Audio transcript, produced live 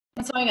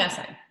That's all I gotta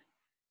say.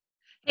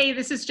 Hey,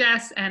 this is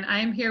Jess, and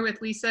I'm here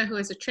with Lisa, who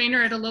is a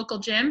trainer at a local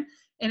gym,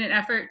 in an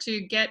effort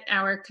to get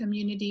our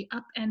community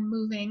up and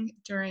moving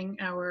during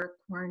our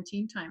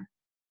quarantine time.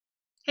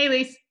 Hey,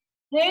 Lisa.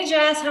 Hey,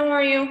 Jess, how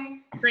are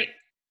you? Great.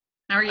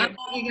 How are you? What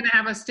are you going to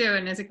have us do,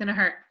 and is it going to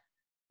hurt?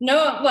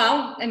 No,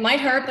 well, it might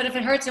hurt, but if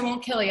it hurts, it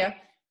won't kill you.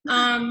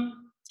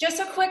 Just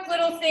a quick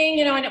little thing,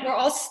 you know, and we're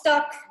all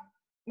stuck.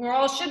 We're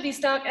all should be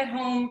stuck at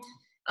home,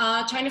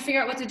 trying to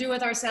figure out what to do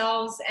with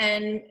ourselves,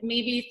 and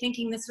maybe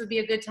thinking this would be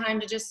a good time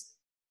to just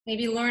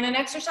maybe learn an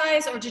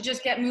exercise or to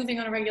just get moving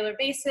on a regular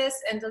basis.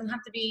 And it doesn't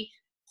have to be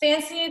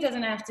fancy. It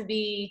doesn't have to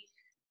be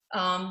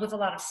with a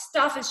lot of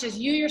stuff. It's just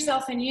you,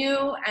 yourself, and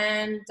you.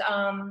 And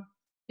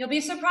you'll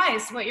be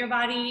surprised what your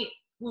body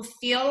will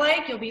feel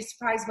like. You'll be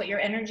surprised what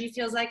your energy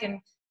feels like. And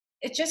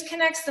it just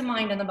connects the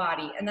mind and the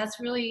body. And that's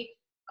really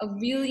a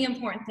really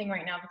important thing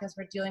right now because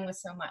we're dealing with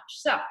so much.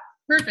 So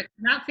perfect.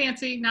 Not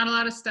fancy, not a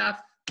lot of stuff.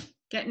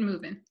 Getting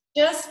moving.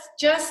 Just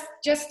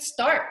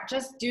start.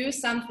 Just do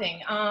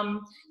something.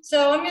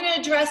 So I'm going to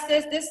address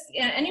this.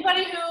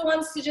 Anybody who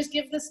wants to just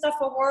give this stuff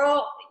a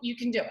whirl, you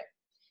can do it.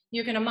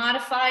 You're going to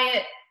modify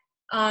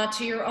it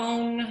to your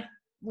own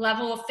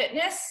level of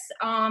fitness.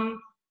 I'm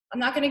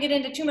not going to get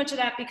into too much of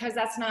that because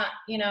that's not,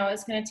 you know,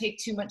 it's going to take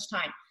too much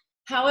time.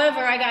 However,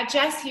 I got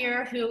Jess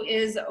here, who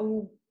is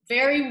a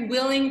very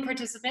willing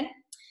participant.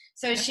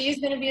 So she's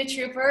going to be a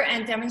trooper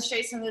and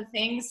demonstrate some of the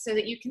things so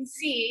that you can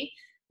see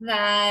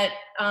that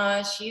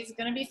she's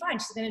going to be fine.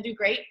 She's going to do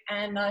great,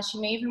 and she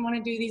may even want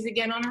to do these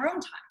again on her own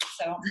time.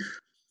 So,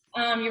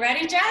 you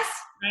ready, Jess?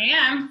 I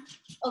am.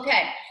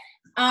 Okay.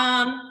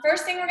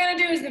 First thing we're going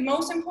to do is the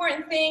most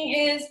important thing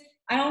is,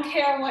 I don't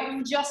care what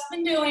you've just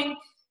been doing.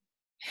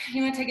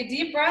 You want to take a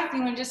deep breath.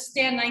 You want to just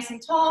stand nice and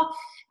tall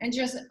and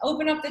just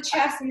open up the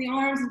chest and the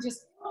arms and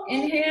just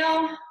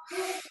inhale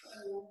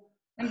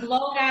and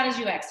blow it out as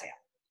you exhale.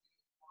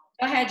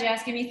 Go ahead,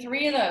 Jess. Give me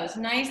 3 of those.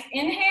 Nice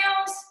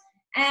inhales.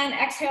 And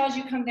exhale as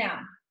you come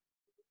down.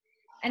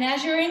 And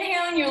as you're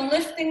inhaling, you're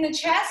lifting the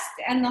chest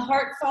and the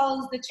heart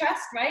follows the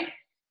chest, right?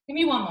 Give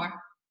me 1 more.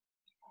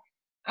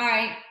 All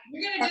right.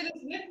 You're going to do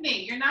this with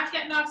me. You're not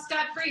getting off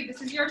scot-free.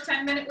 This is your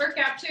 10-minute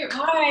workout too.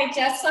 All right,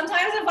 Jess.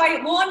 Sometimes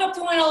we'll end up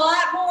doing a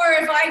lot more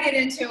if I get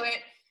into it.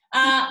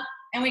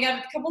 And we got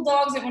a couple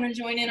dogs that want to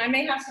join in. I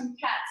may have some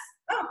cats.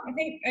 Oh, I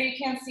think you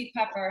can't see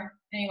Pepper.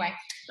 Anyway.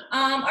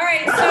 All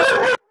right.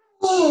 So.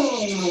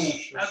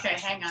 Okay,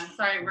 hang on.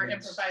 Sorry, we're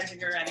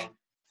improvising already.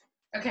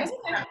 Okay.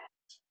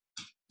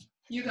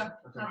 You go.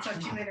 I'll talk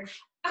to you later.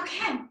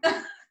 Okay.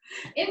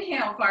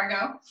 Inhale,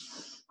 Fargo.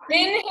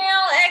 Inhale,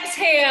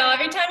 exhale.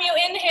 Every time you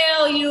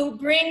inhale, you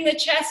bring the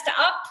chest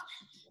up.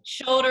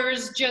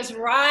 Shoulders just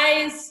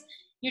rise.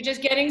 You're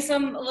just getting a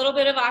little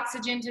bit of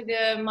oxygen to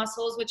the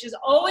muscles, which is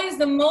always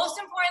the most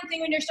important thing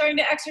when you're starting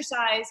to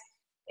exercise,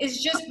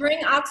 is just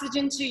bring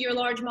oxygen to your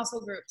large muscle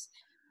groups.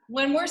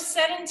 When we're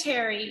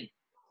sedentary,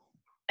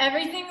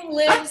 everything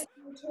lives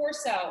in the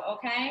torso,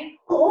 okay?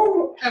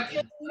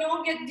 Okay. We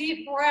don't get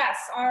deep breaths.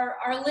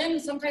 Our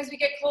limbs, sometimes we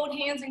get cold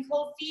hands and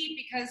cold feet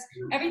because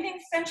everything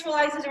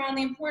centralizes around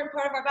the important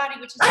part of our body,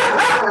 which is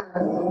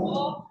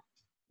all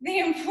the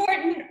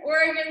important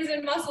organs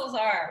and muscles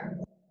are.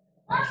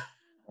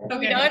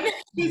 Okay. Done?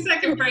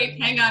 2-second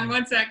break. Hang on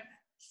 1 sec.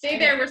 Stay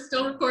there. We're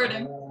still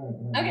recording.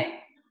 Okay.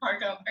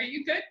 Fargo, are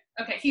you good?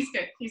 Okay, he's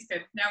good. He's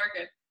good. Now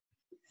we're good.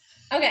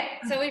 Okay,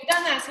 so we've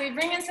done that. So we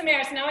bring in some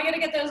air. So now we got to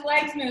get those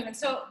legs moving.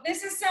 So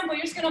this is simple.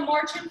 You're just going to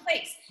march in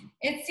place.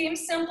 It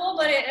seems simple,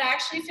 but it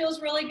actually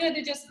feels really good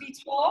to just be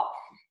tall.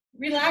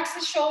 Relax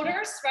the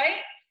shoulders, right?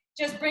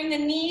 Just bring the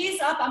knees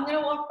up. I'm going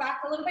to walk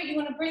back a little bit. You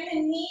want to bring the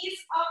knees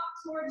up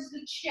towards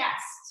the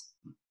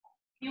chest.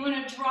 You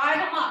want to drive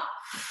them up.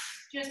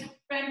 Just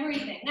been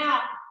breathing.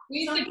 Now, we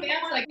used to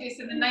dance like this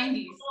in the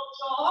 90s.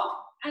 Jog,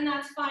 and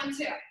that's fine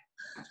too.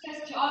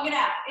 Just jog it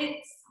out.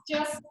 It's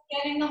just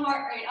getting the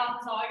heart rate up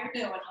is all you're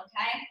doing,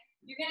 okay?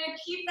 You're gonna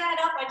keep that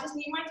up. I just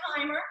need my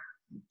timer.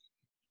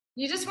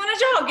 You just wanna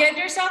jog, get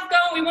yourself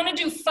going. We wanna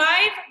do 5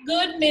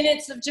 good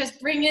minutes of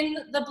just bringing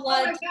the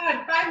blood. Oh my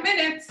God, 5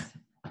 minutes.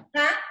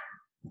 Huh?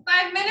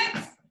 5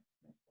 minutes?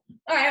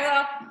 All right,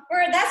 well,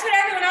 that's what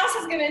everyone else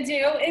is gonna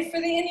do.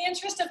 In the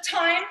interest of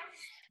time,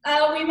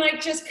 we might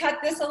just cut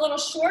this a little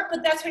short,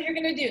 but that's what you're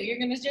gonna do. You're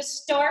gonna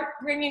just start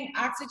bringing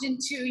oxygen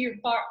to your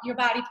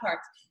body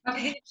parts.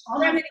 Okay.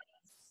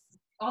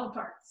 All the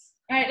parts.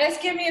 All right,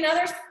 let's give me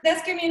another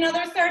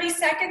 30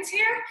 seconds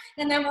here,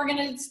 and then we're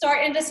gonna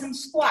start into some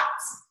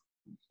squats.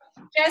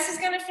 Jess is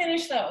gonna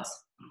finish those.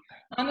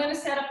 I'm gonna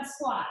set up a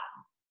squat.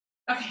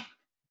 Okay.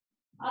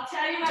 I'll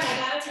tell you what, I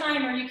got a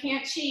timer, you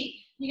can't cheat.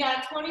 You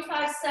got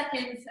 25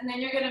 seconds, and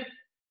then you're gonna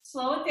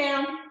slow it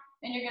down,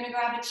 and you're gonna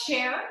grab a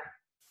chair.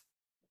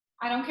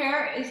 I don't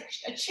care, it's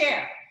a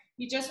chair.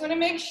 You just wanna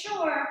make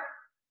sure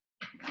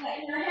that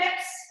your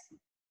hips,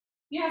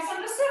 you have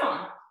something to sit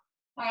on,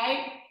 all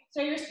right?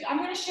 So I'm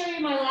going to show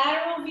you my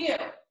lateral view,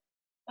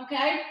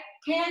 okay?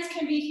 Hands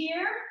can be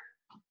here,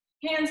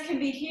 hands can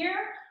be here,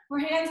 or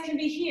hands can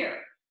be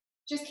here.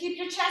 Just keep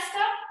your chest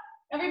up.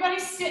 Everybody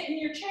sit in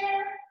your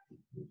chair.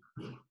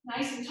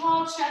 Nice and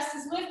tall, chest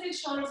is lifted,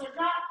 shoulders are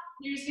dropped.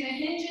 You're just gonna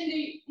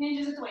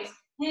hinges at the waist.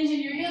 Hinge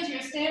into your heels, you're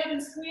gonna stand up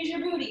and squeeze your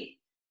booty.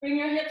 Bring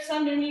your hips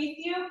underneath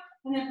you,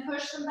 and then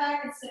push them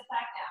back and sit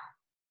back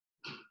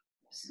down.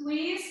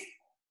 Squeeze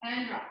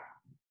and drop.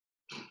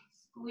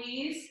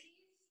 Squeeze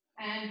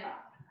and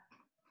drop.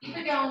 Keep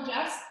it going,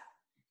 Jess.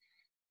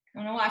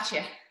 I'm gonna watch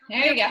you.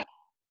 There you go.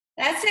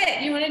 That's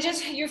it. You wanna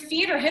just, your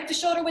feet are hip to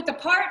shoulder width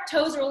apart,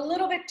 toes are a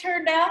little bit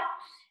turned out,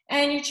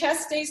 and your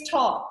chest stays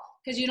tall,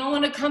 because you don't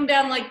wanna come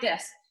down like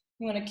this.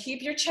 You wanna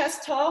keep your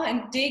chest tall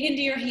and dig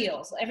into your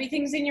heels.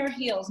 Everything's in your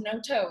heels, no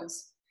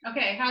toes.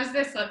 Okay, how's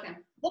this looking?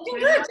 Looking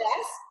good,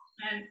 Jess.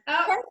 And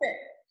up. Perfect.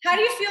 How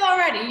do you feel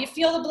already? You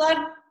feel the blood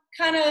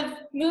kind of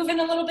moving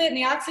a little bit in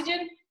the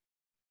oxygen?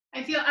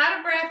 I feel out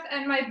of breath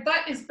and my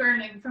butt is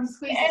burning from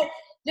squeezing.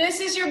 This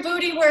is your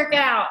booty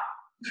workout.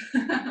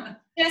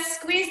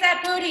 Just squeeze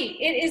that booty.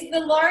 It is the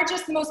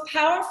largest, most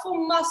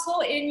powerful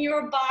muscle in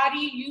your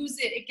body. Use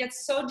it. It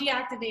gets so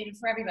deactivated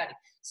for everybody.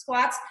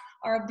 Squats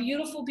are a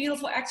beautiful,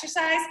 beautiful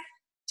exercise.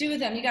 Do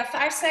them. You got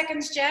 5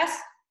 seconds, Jess.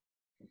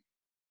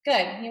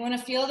 Good. You want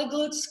to feel the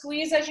glutes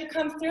squeeze as you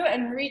come through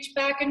and reach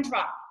back and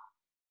drop.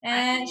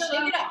 And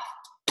shake it off.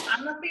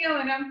 I'm not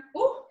feeling them.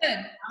 Ooh,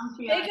 good.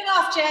 Shake it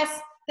off,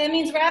 Jess. That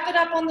means wrap it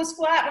up on the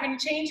squat. We're going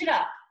to change it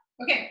up.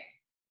 Okay.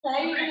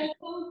 Okay, you're going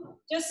to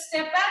just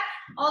step back.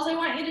 All I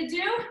want you to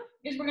do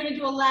is we're going to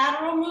do a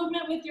lateral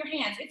movement with your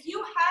hands. If you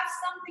have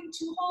something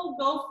to hold,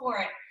 go for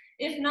it.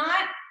 If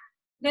not,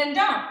 then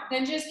don't.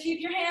 Then just keep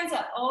your hands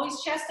up.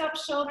 Always chest up,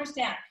 shoulders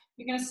down.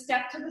 You're going to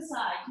step to the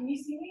side. Can you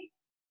see me?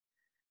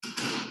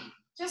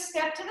 Just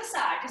step to the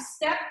side. Just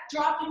step,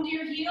 drop into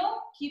your heel.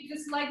 Keep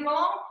this leg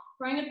long.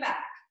 Bring it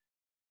back.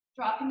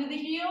 Drop into the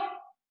heel.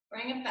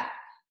 Bring it back.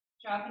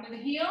 Drop into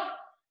the heel.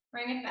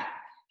 Bring it back.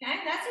 Okay,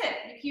 that's it.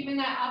 You're keeping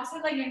that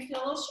opposite leg. You're going to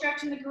feel a little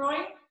stretch in the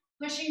groin.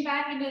 Pushing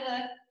back into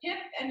the hip,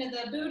 into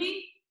the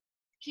booty.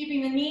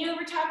 Keeping the knee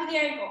over top of the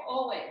ankle,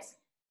 always.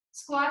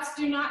 Squats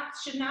should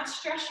not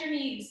stress your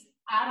knees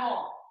at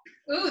all.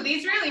 Ooh,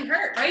 these really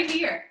hurt right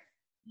here.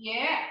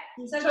 Yeah.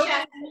 So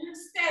chest and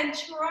extend.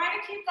 Try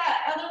to keep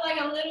that other leg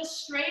a little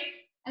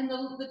straight and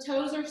the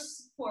toes are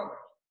forward.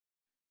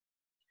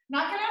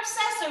 Not going to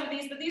obsess over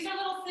these, but these are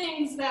little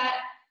things that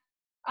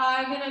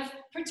are going to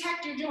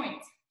protect your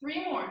joints.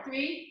 3 more.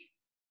 3.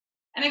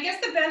 And I guess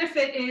the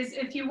benefit is,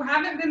 if you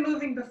haven't been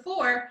moving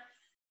before,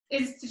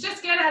 is to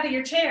just get out of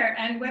your chair,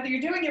 and whether you're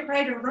doing it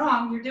right or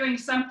wrong, you're doing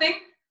something.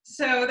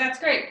 So that's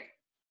great.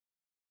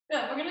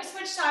 Good. We're going to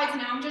switch sides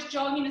now. I'm just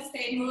jogging to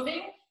stay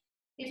moving.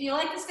 If you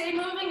like to stay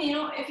moving,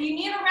 if you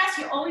need a rest,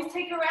 you always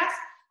take a rest.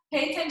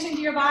 Pay attention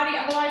to your body.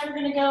 Otherwise, we're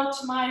going to go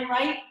to my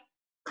right,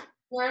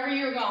 wherever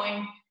you're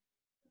going.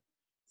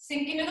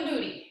 Sink into the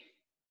booty.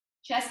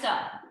 Chest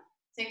up.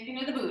 Sink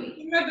into the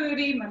booty. My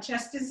booty, my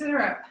chest is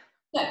up.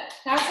 Good.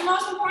 That's the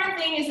most important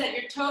thing, is that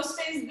your toe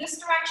stays this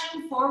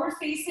direction, forward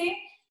facing.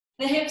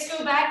 The hips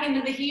go back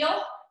into the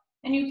heel,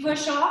 and you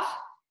push off,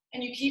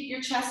 and you keep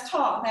your chest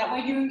tall. That way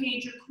you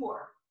engage your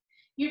core.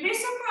 You'd be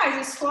surprised,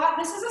 a squat,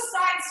 this is a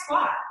side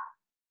squat.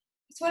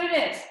 That's what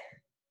it is.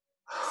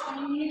 So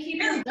I'm gonna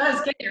keep it really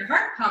does get your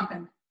heart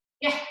pumping.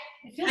 Yeah.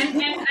 It feels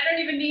and I don't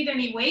even need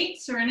any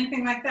weights or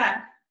anything like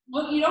that.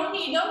 Well, you don't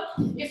need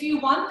them. If you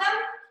want them,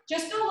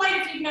 just go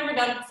light if you've never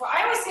done it before.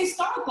 I always say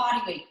start with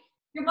body weight.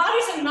 Your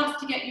body's enough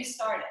to get you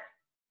started.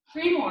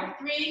 3 more.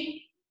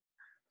 3,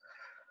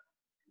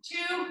 2,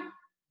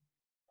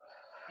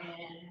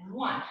 and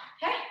 1.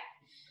 Okay?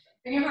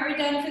 Bring your heart rate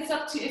down if it's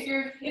up to,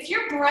 if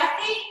you're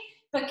breathy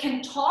but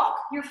can talk,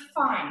 you're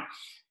fine.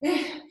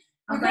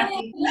 We're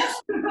gonna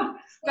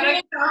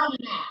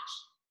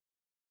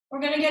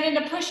get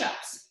into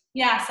push-ups.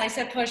 Yes, I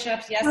said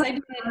push-ups. Yes, I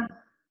did.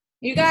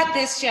 You got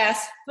this,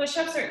 Jess.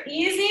 Push-ups are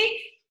easy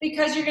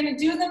because you're gonna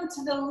do them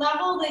to the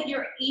level that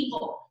you're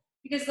able.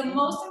 Because the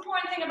most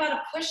important thing about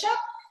a push-up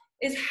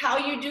is how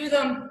you do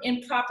them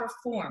in proper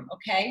form,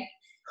 okay?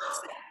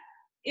 So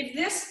if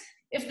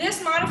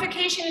this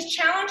modification is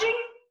challenging,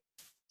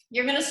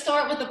 you're gonna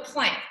start with a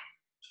plank.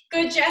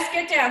 Good, Jess,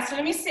 get down. So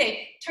let me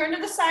see. Turn to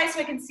the side so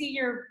I can see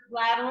your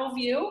lateral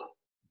view.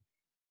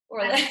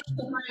 Or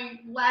my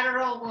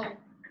lateral will.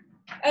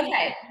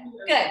 Okay,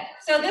 good.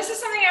 So this is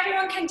something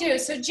everyone can do.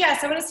 So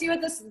Jess, I want to see what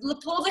this,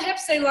 pull the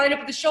hips, they line up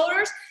with the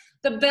shoulders.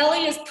 The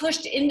belly is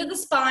pushed into the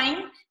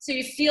spine. So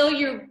you feel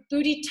your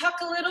booty tuck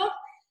a little.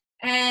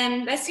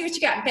 And let's see what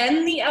you got.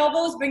 Bend the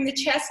elbows, bring the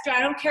chest down.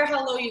 I don't care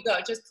how low you go.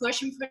 Just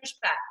push and push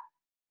back.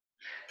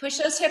 Push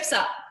those hips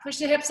up. Push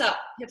the hips up.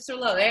 Hips are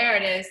low. There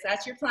it is.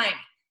 That's your plank.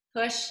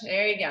 Push.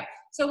 There you go.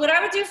 So what I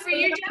would do for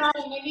you, Jess,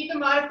 I need the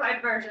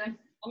modified version.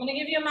 I'm going to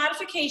give you a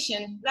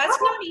modification. That's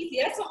not easy.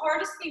 That's the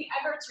hardest thing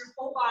ever. It's your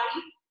whole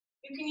body.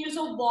 You can use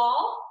a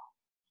wall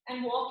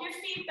and walk your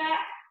feet back.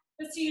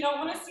 But see, you don't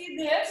want to see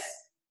this.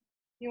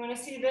 You want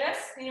to see this.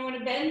 And you want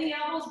to bend the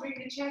elbows, bring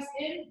the chest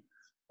in,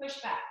 push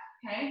back.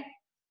 Okay?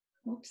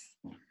 Oops.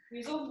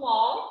 Use a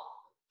wall.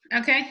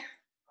 Okay.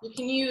 You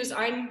can use,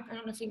 I don't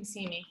know if you can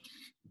see me.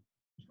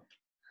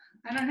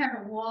 I don't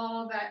have a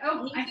wall that,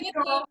 I can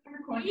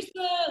go use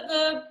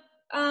the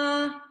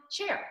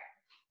chair.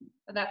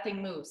 That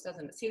thing moves,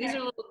 doesn't it? See, these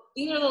are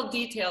little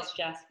details,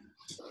 Jess.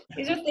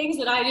 These are things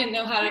that I didn't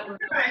know how to.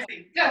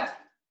 Good.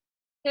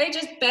 Okay,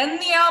 just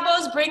bend the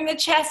elbows, bring the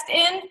chest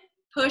in,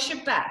 push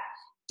it back.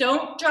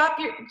 Don't drop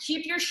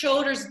keep your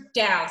shoulders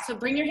down. So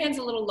bring your hands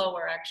a little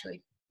lower,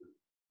 actually.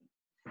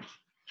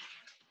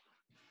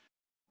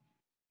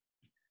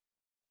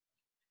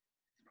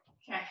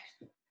 Okay.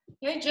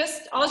 Okay,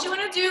 just all you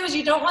want to do is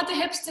you don't want the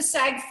hips to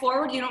sag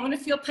forward. You don't want to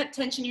feel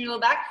tension in your low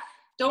back.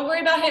 Don't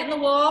worry about hitting the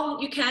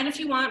wall. You can if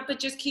you want, but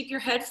just keep your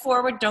head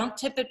forward. Don't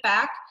tip it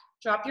back.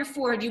 Drop your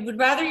forehead. You would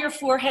rather your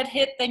forehead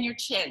hit than your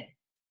chin.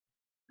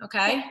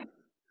 Okay?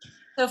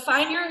 So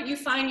find your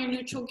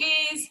neutral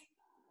gaze.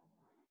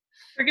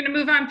 We're going to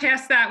move on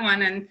past that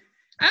one. And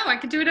oh, I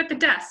could do it at the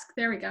desk.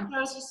 There we go. I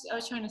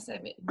was trying to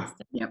say it.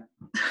 Yep.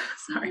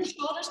 Sorry. Keep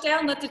your shoulders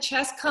down. Let the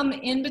chest come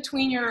in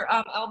between your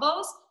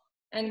elbows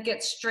and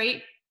get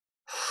straight.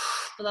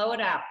 Blow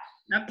it out.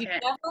 Okay. You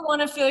never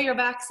want to feel your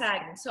back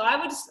sagging. So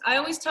I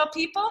always tell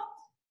people,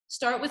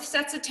 start with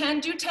sets of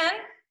 10, do 10.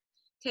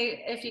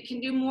 If you can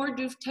do more,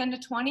 do 10 to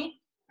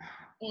 20,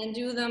 and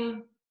do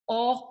them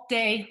all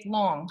day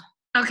long.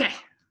 Okay.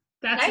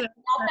 That's okay? it.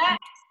 That.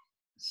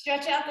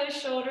 Stretch out those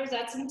shoulders.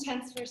 That's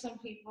intense for some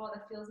people.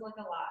 That feels like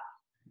a lot.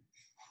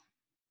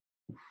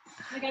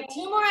 I got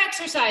 2 more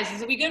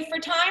exercises. Are we good for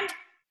time?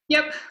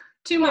 Yep.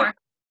 2 more.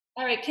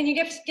 All right. Can you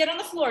get on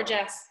the floor,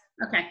 Jess?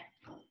 Okay.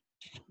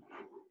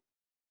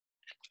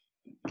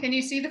 Can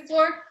you see the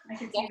floor? I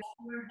can see the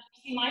floor.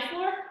 See my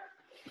floor?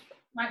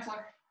 My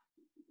floor.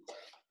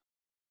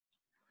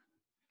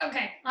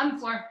 Okay, on the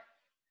floor.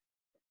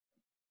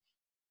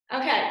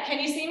 Okay, can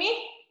you see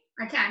me?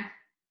 I can.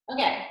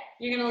 Okay,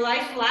 you're gonna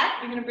lie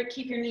flat. You're gonna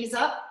keep your knees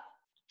up.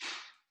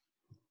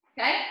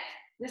 Okay,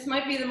 this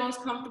might be the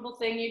most comfortable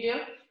thing you do.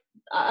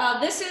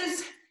 This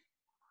is,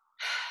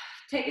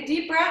 take a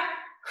deep breath,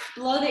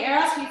 blow the air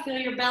out so you feel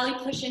your belly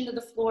push into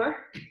the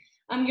floor.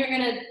 You're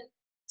gonna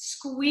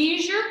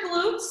squeeze your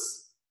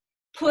glutes,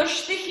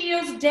 push the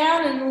heels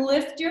down and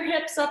lift your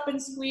hips up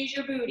and squeeze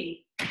your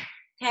booty.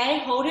 Okay,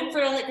 hold it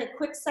for like a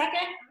quick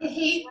second. I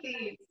hate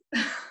these.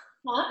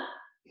 Huh?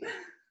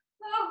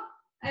 No,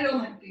 I don't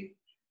like these.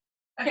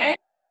 Okay,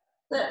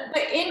 but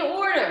in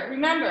order,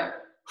 remember,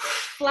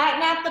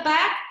 flatten out the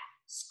back,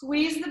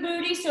 squeeze the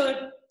booty so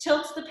it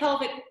tilts the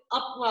pelvic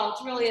up, well,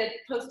 it's really a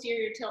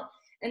posterior tilt,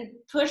 and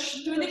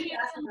push through the heels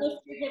and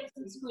lift your hips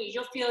and squeeze.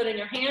 You'll feel it in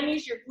your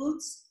hammies, your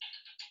glutes.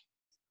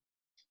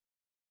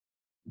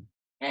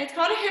 And it's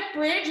called a hip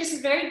bridge. This is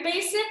very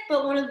basic,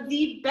 but one of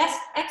the best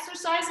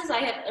exercises. I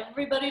have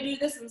everybody do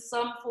this in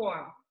some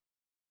form.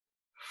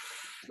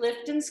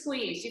 Lift and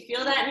squeeze. You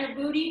feel that in your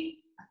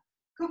booty?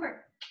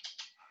 Cooper,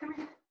 come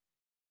here.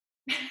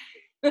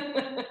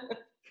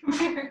 Come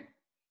here.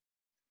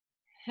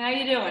 How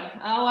you doing?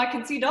 Oh, I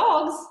can see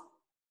dogs.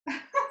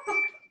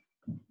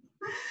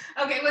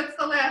 Okay, what's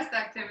the last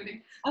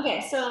activity?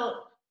 Okay,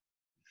 so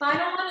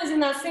final one is in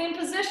that same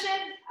position.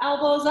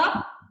 Elbows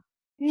up.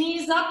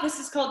 Knees up. This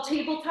is called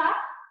tabletop.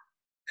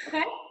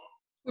 Okay?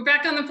 We're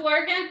back on the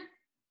floor again?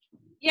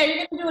 Yeah,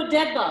 you're going to do a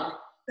dead bug.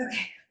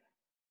 Okay.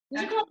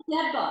 These are called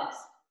dead bugs.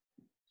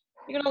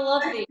 You're going to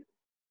love these.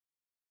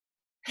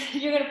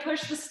 You're going to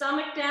push the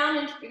stomach down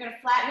and you're going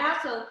to flatten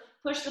out. So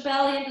push the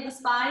belly into the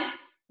spine.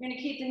 You're going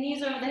to keep the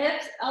knees over the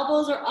hips.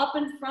 Elbows are up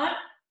in front.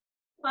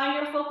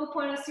 Find your focal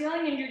point of the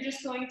ceiling and you're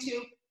just going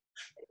to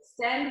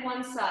extend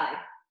one side.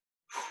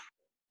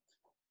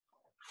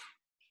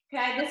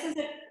 Okay,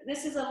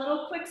 this is a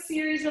little quick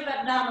series of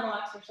abdominal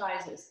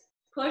exercises.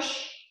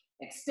 Push,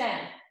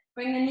 extend.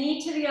 Bring the knee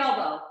to the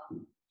elbow.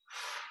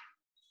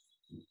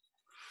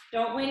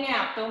 Don't wing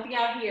out, don't be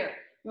out here.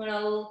 You want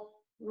to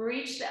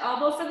reach the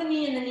elbow for the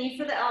knee and the knee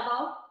for the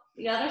elbow.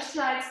 The other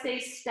side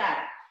stays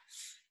static.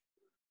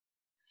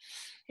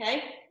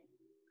 Okay,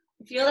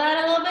 you feel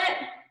that a little bit?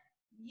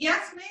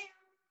 Yes, ma'am.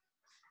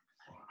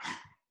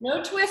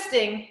 No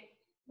twisting.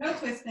 No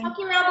twisting. Tuck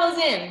your elbows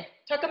in,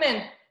 tuck them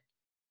in.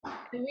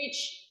 And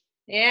reach.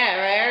 Yeah,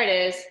 there it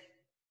is.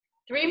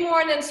 3 more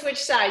and then switch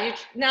side.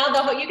 Now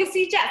you can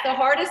see, Jeff, the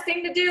hardest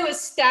thing to do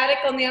is static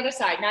on the other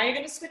side. Now you're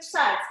going to switch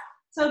sides.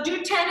 So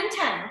do 10 and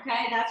 10,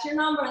 okay? That's your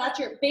number. That's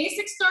your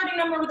basic starting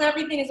number with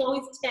everything is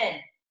always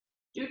 10.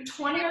 Do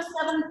 20 or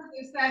 7.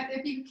 Is that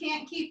if you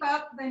can't keep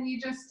up, then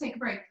you just take a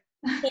break.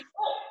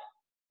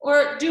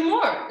 Or do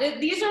more.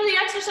 These are the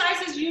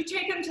exercises. You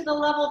take them to the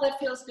level that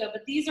feels good.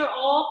 But these are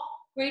all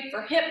great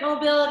for hip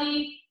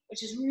mobility,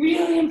 which is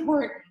really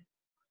important.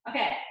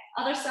 Okay,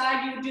 other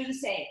side, you would do the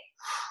same.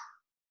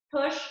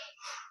 Push,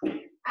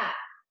 ah,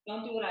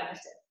 don't do what I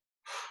just did.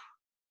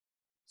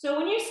 So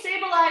when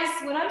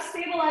I'm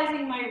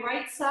stabilizing my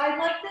right side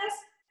like this,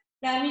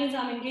 that means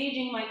I'm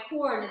engaging my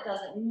core and it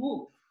doesn't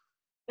move.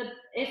 But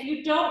if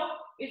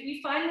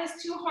you find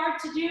this too hard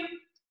to do,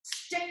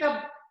 stick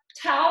a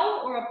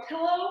towel or a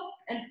pillow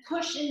and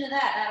push into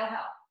that, that'll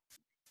help.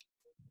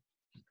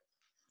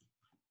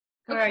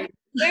 All right,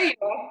 there you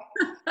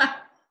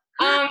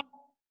go.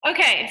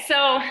 Okay,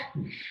 so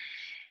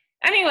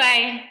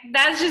anyway,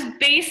 that's just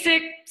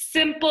basic,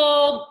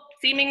 simple,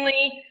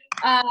 seemingly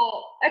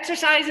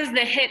Exercises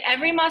that hit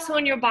every muscle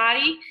in your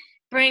body,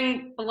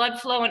 bring blood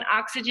flow and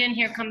oxygen.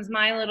 Here comes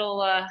my little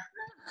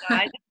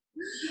guide.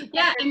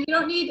 Yeah, and you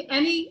don't need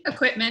any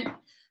equipment.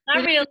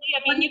 Not really.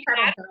 I mean, you can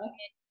add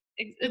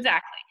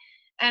exactly.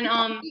 And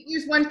we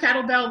use one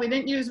kettlebell. We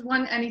didn't use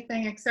one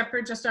anything except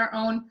for just our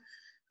own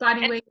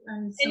body weight.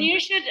 And you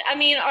should, I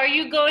mean, are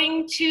you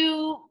going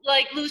to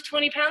like lose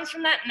 20 pounds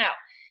from that? No,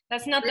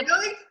 that's not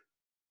really?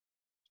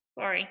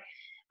 Sorry.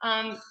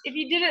 If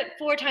you did it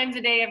 4 times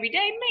a day, every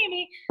day,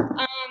 maybe.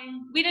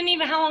 We didn't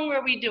even, how long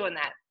were we doing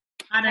that?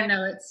 I don't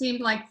know. It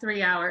seemed like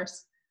 3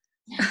 hours.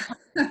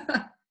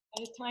 I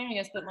was timing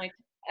us, but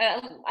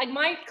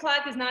my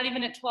clock is not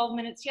even at 12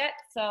 minutes yet.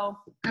 So.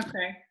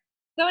 Okay.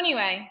 So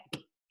anyway,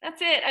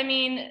 that's it. I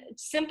mean,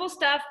 simple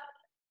stuff.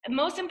 The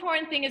most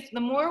important thing is the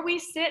more we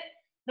sit,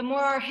 the more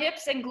our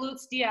hips and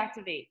glutes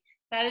deactivate.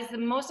 That is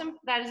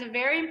a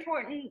very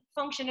important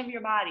function of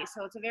your body.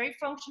 So it's a very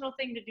functional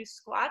thing to do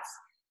squats,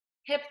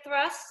 hip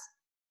thrusts.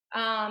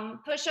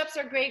 Push-ups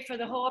are great for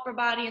the whole upper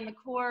body and the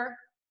core.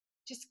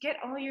 Just get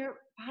all your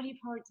body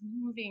parts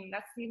moving.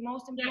 That's the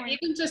most important. Yeah,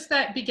 even just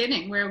that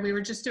beginning where we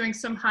were just doing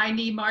some high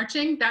knee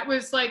marching, that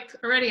was like,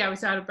 already I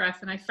was out of breath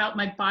and I felt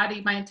my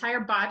body, my entire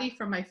body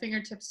from my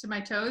fingertips to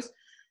my toes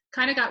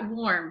kind of got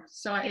warm.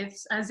 So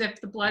it's as if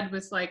the blood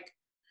was like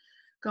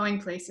going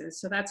places.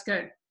 So that's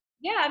good.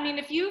 Yeah, I mean,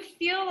 if you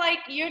feel like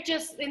you're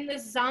just in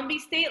this zombie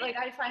state, like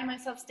I find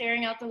myself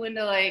staring out the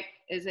window like,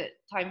 is it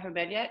time for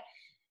bed yet?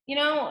 You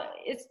know,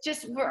 it's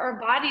just our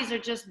bodies are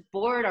just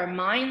bored, our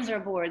minds are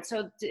bored.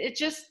 So it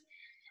just,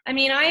 I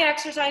mean, I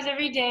exercise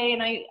every day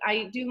and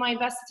I do my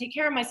best to take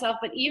care of myself,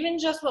 but even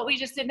just what we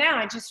just did now,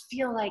 I just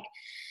feel like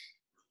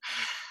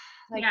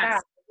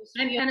yes.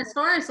 that. And as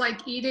far as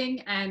like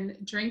eating and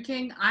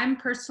drinking, I'm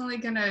personally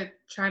going to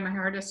try my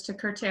hardest to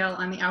curtail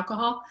on the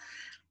alcohol.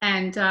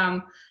 And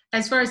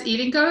as far as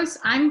eating goes,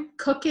 I'm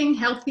cooking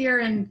healthier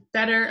and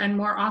better and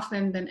more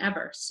often than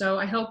ever. So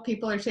I hope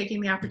people are taking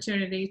the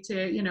opportunity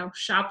to, you know,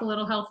 shop a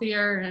little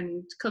healthier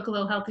and cook a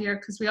little healthier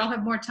because we all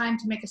have more time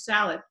to make a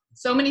salad.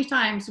 So many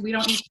times we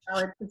don't eat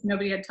salad because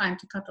nobody had time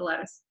to cut the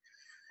lettuce.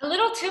 A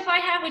little tip I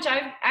have, which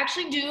I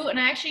actually do, and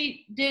I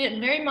actually did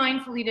it very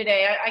mindfully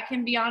today. I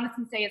can be honest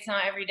and say it's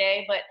not every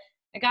day, but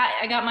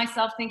I got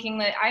myself thinking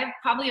that I have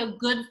probably a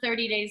good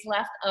 30 days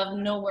left of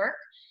no work.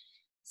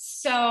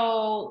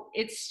 So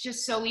it's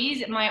just so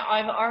easy.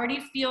 I've already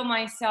feel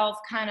myself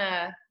kind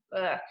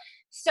of,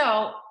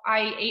 so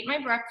I ate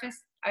my breakfast.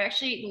 I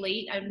actually ate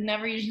late. I've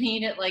never usually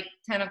eat at like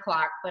 10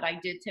 o'clock, but I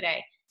did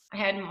today. I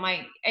had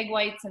my egg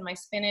whites and my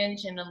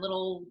spinach and a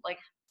little like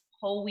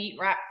whole wheat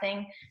wrap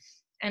thing.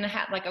 And I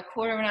had like a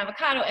quarter of an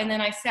avocado. And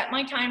then I set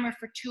my timer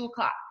for 2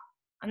 o'clock.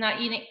 I'm not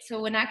eating.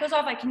 So when that goes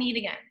off, I can eat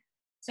again.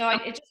 So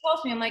it just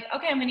helps me. I'm like,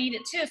 okay, I'm going to eat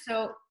it too.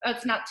 So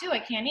it's not 2, I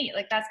can't eat.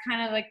 Like that's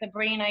kind of like the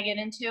brain I get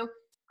into.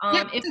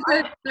 Yeah,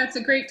 that's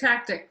a great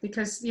tactic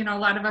because, you know, a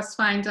lot of us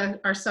find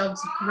ourselves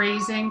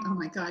grazing. Oh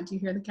my God, do you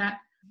hear the cat?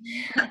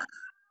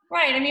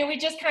 Right. I mean, we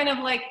just kind of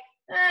like,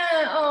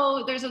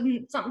 there's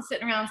something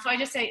sitting around. So I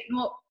just say,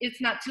 well,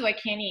 it's not 2, I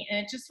can't eat. And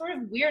it's just sort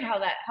of weird how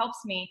that helps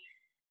me.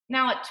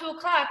 Now at 2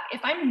 o'clock,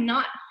 if I'm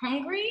not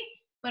hungry,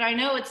 but I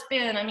know it's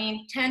been, I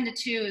mean, 10 to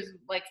 2 is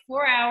like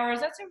 4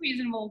 hours. That's a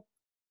reasonable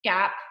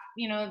gap.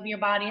 You know, your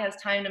body has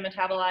time to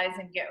metabolize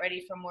and get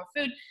ready for more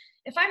food.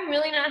 If I'm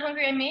really not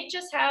hungry, I may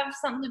just have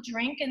something to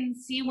drink and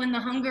see when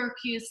the hunger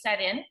cues set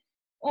in,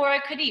 or I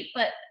could eat.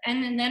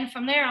 And then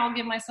from there, I'll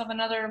give myself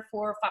another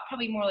 4 or 5,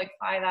 probably more like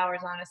 5 hours,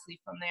 honestly,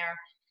 from there.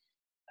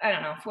 I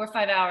don't know, 4 or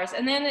 5 hours.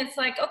 And then it's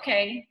like,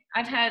 okay,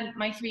 I've had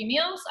my 3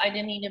 meals. I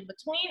didn't eat in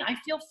between. I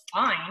feel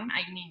fine.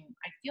 I mean,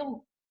 I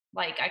feel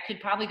like I could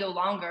probably go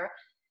longer.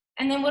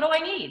 And then what do I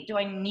need? Do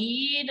I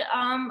need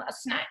a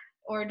snack,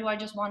 or do I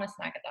just want a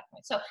snack at that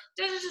point? So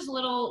those are just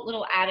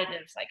little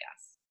additives, I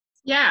guess.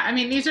 Yeah, I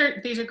mean, these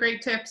are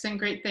great tips and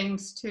great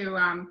things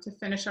to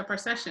finish up our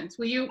sessions.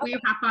 Will you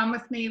hop on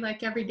with me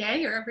like every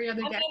day or every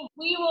other day? I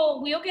mean,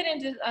 we'll get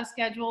into a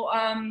schedule.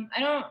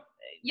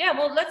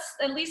 Well, let's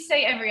at least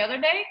say every other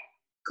day.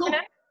 Cool.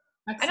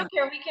 I don't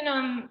care. We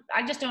can.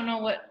 I just don't know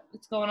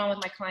what's going on with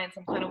my clients.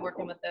 I'm kind of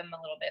working with them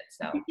a little bit.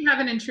 So I think you have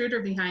an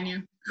intruder behind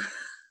you.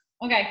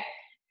 Okay.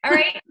 All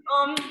right.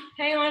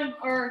 Hang on.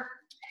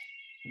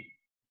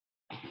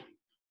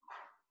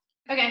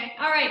 Okay.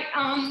 All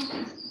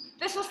right.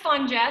 This was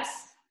fun,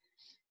 Jess.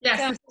 Yes,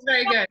 this is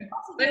very good.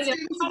 Let's do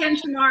this again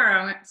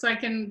tomorrow so I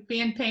can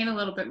be in pain a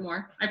little bit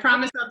more. I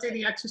promise I'll do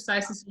the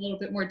exercises a little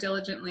bit more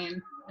diligently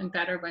and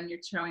better when you're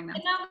showing them.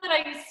 And now that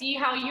I see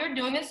how you're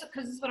doing this,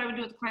 because this is what I would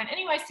do with the client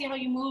anyway, I see how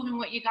you move and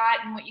what you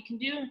got and what you can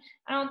do.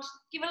 I don't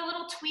give it a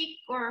little tweak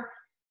or,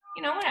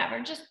 you know,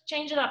 whatever. Just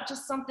change it up.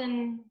 Just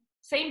something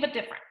same but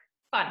different.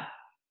 Fun.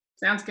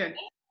 Sounds good.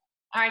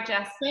 All right,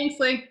 Jess. Thanks,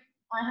 Lee.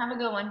 Have a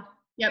good one.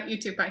 Yep, you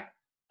too. Bye.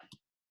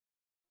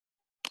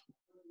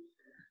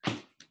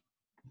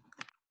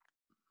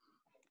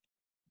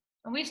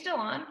 Are we still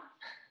on?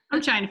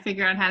 I'm trying to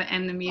figure out how to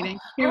end the meeting.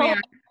 Here we are.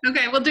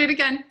 Okay, we'll do it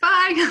again.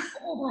 Bye.